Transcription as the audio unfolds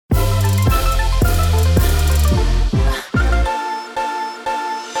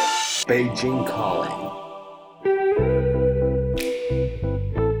Beijing Calling.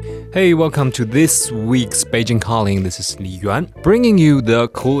 Hey, welcome to this week's Beijing Calling. This is Yuan, bringing you the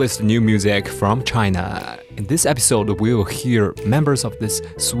coolest new music from China. In this episode, we will hear members of this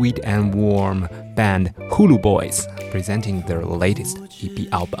sweet and warm band Hulu Boyz presenting their latest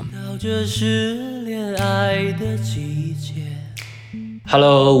EP album.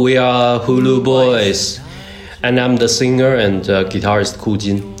 Hello, we are Hulu Boyz, and I'm the singer and guitarist Ku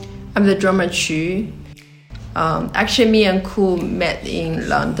Jin. I'm the drummer Qu. Actually, me and Ku met in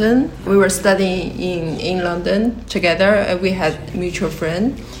London. We were studying in London together, and we had a mutual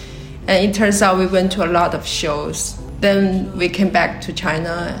friend. And it turns out we went to a lot of shows. Then we came back to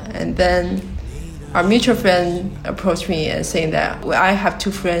China, and then our mutual friend approached me and saying that I have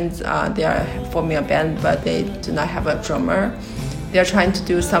two friends. They are forming a band, but they do not have a drummer. They're trying to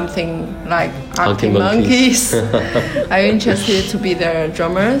do something like Arctic Monkeys. Are you interested to be their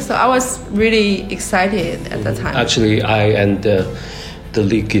drummer? So I was really excited at the time. Actually, I and the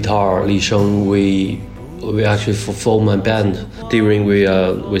lead guitar Li Sheng, we actually formed a band during we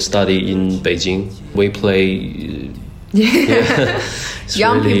study in Beijing. We play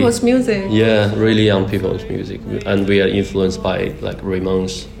young people's music. Yeah, really young people's music, and we are influenced by like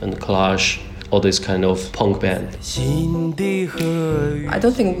Ramones and Clash. All this kind of punk band. I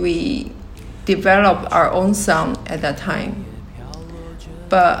don't think we developed our own sound at that time.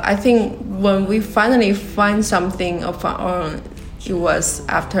 But I think when we finally find something of our own, it was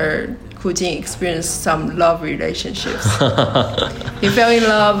after Ku Jin experienced some love relationships. He fell in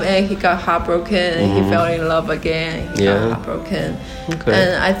love and he got heartbroken. He fell in love again. He got heartbroken. Okay.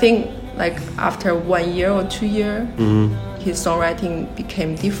 And I think like after 1 year or 2 years, his songwriting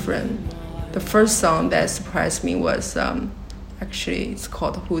became different. The first song that surprised me was actually it's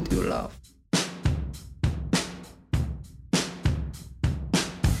called Who Do You Love?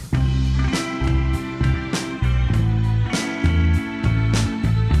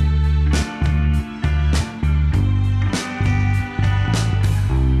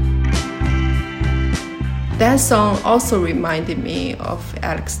 That song also reminded me of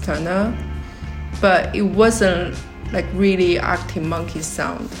Alex Turner, but it wasn't like really Arctic Monkeys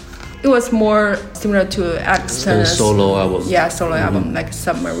sound. It was more similar to Alex Turner's solo album. Yeah, solo album like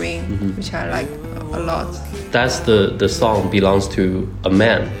Submarine, which I like a lot. That's the song belongs to a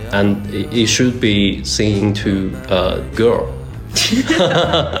man, and it should be singing to a girl.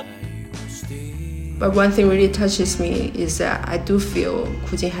 But one thing really touches me is that I do feel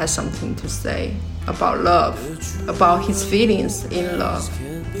Ku Jin has something to say about love, about his feelings in love.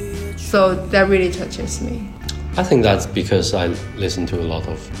 So that really touches me. I think that's because I listen to a lot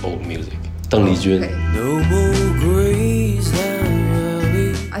of old music. Deng Lijun.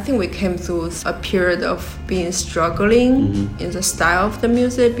 I think we came through a period of being struggling in the style of the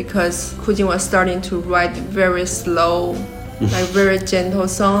music because Ku Jin was starting to write very slow, like very gentle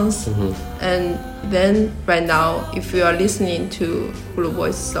songs. And then right now, if you are listening to Hulu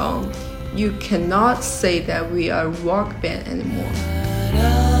Boyz song, you cannot say that we are a rock band anymore.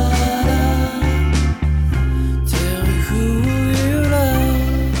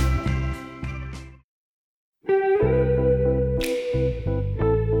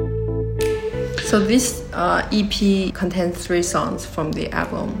 So this EP contains 3 songs from the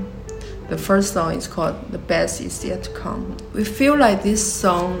album. The first song is called The Best Is Yet to Come. We feel like this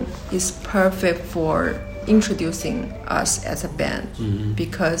song is perfect for introducing us as a band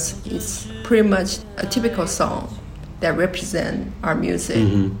because it's pretty much a typical song that represents our music.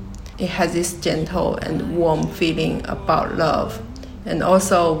 It has this gentle and warm feeling about love. And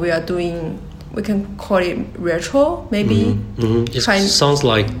also we can call it retro, maybe. It sounds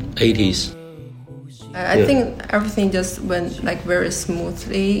like 80s. I think everything just went like very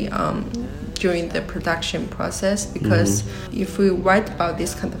smoothly during the production process because if we write about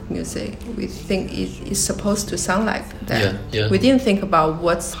this kind of music, we think it is supposed to sound like that. Yeah. We didn't think about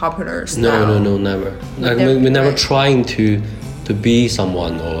what's popular style. No, never. We're never trying to be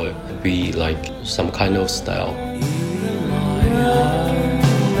someone or be like some kind of style.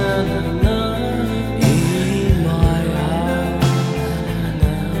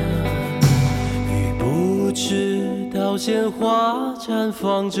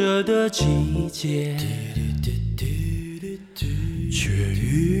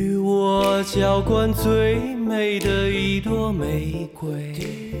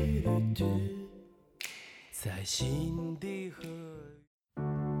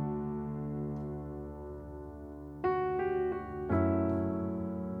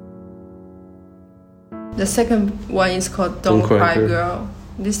 The second one is called Don't Cry Girl.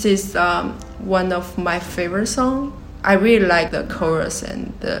 This is one of my favorite songs I really like the chorus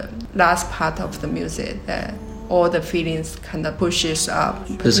and the last part of the music that all the feelings kind of pushes up.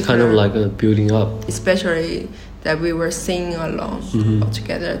 It's kind of like a building up. Especially that we were singing along all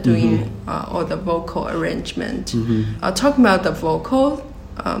together, doing all the vocal arrangement. Talking about the vocal,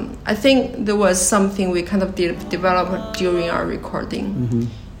 I think there was something we kind of developed during our recording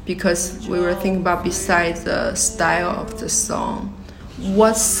because we were thinking about, besides the style of the song,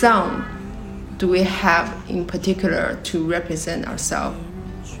 what sound do we have in particular to represent ourselves?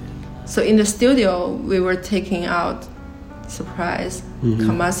 So in the studio, we were taking out, surprise,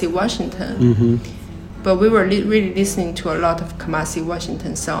 Kamasi Washington. But we were really listening to a lot of Kamasi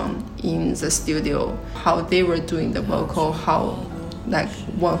Washington song in the studio, how they were doing the vocal, how like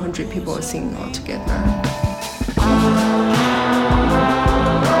 100 people singing all together.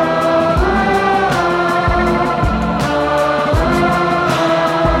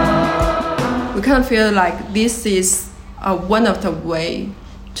 We kind of feel like this is one of the way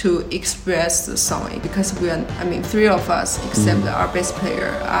to express the song, because we are, three of us except our bass player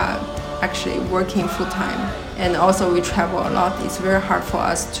are actually working full-time, and also we travel a lot. It's very hard for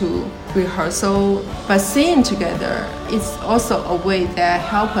us to rehearsal, but singing together is also a way that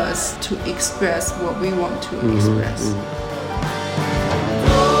helps us to express what we want to express.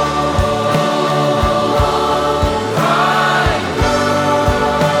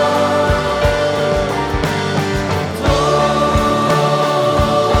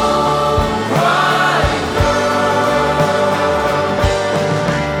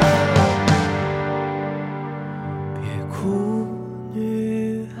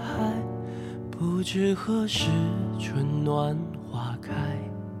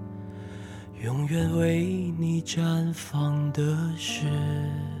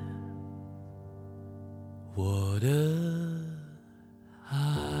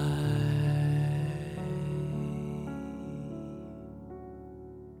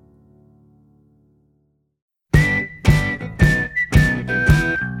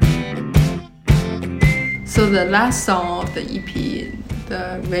 So the last song of the EP,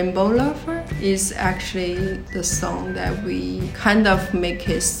 the Rainbow Lover, is actually the song that we kind of make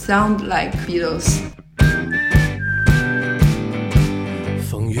it sound like Beatles.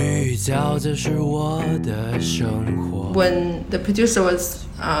 When the producer was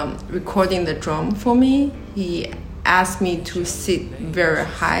recording the drum for me, he asked me to sit very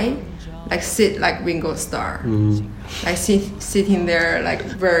high, like sit like Ringo Starr, like sitting there like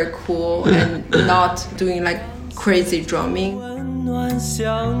very cool and not doing like crazy drumming.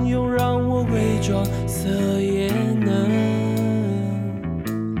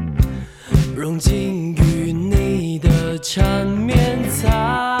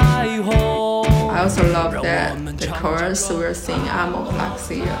 I also love that the chorus we were singing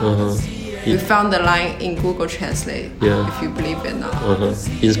Amoplaxia. We found the line in Google Translate, if you believe it or not.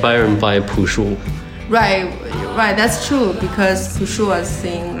 Inspired by Pushu. Right, that's true, because Pushu was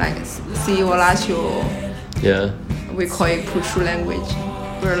saying like, see you later. Yeah. We call it Pushu language.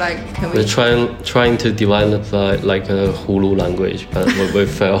 We're like, We're trying to develop like a Hulu language, but we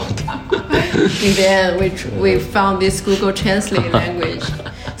failed. In the end, we found this Google Translate language.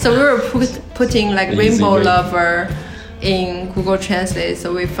 So we were putting like Rainbow Lover in Google Translate,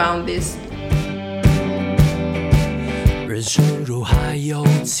 so we found this.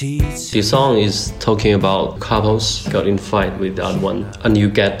 The song is talking about couples got in fight with the other one, and you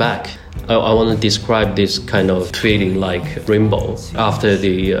get back. I want to describe this kind of feeling like rainbow after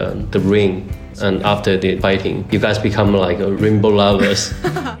the ring and after the fighting. You guys become like rainbow lovers.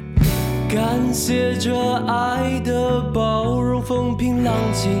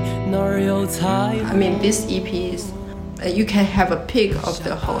 This EP is, you can have a pic of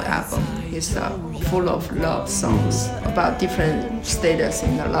the whole album. It's full of love songs about different status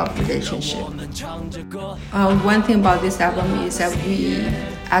in the love relationship. One thing about this album is that we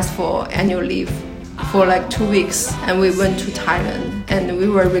asked for annual leave for like 2 weeks, and we went to Thailand, and we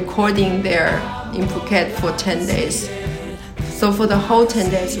were recording there in Phuket for 10 days. So for the whole 10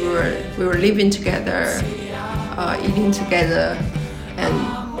 days, we were living together, eating together, and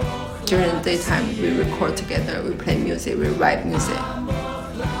during the daytime we record together, we play music, we write music.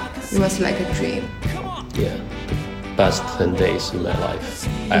 It was like a dream. Yeah, best 10 days in my life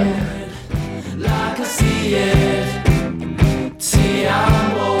ever.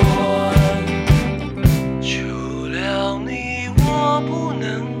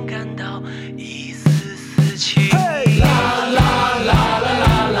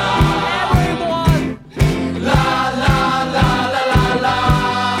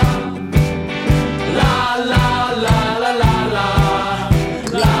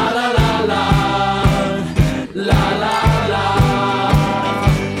 La la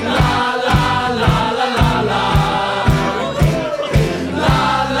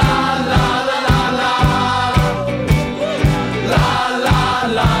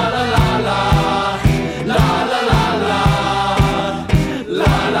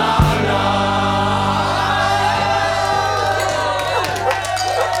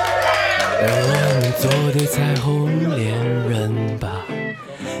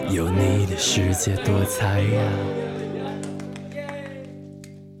有你的世界多彩呀。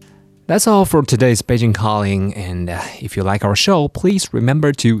That's all for today's Beijing Calling, and if you like our show, please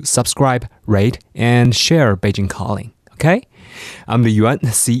remember to subscribe, rate, and share Beijing Calling, okay? I'm Yuan.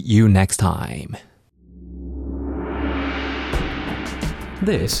 See you next time.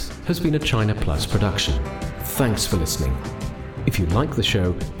 This has been a China Plus production. Thanks for listening. If you like the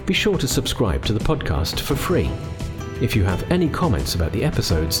show, be sure to subscribe to the podcast for free. If you have any comments about the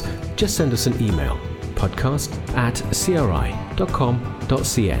episodes, just send us an email,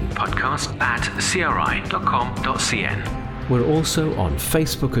 podcast@cri.com.cn. podcast@cri.com.cn. We're also on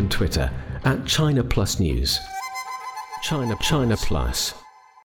Facebook and Twitter @China Plus News. China Plus.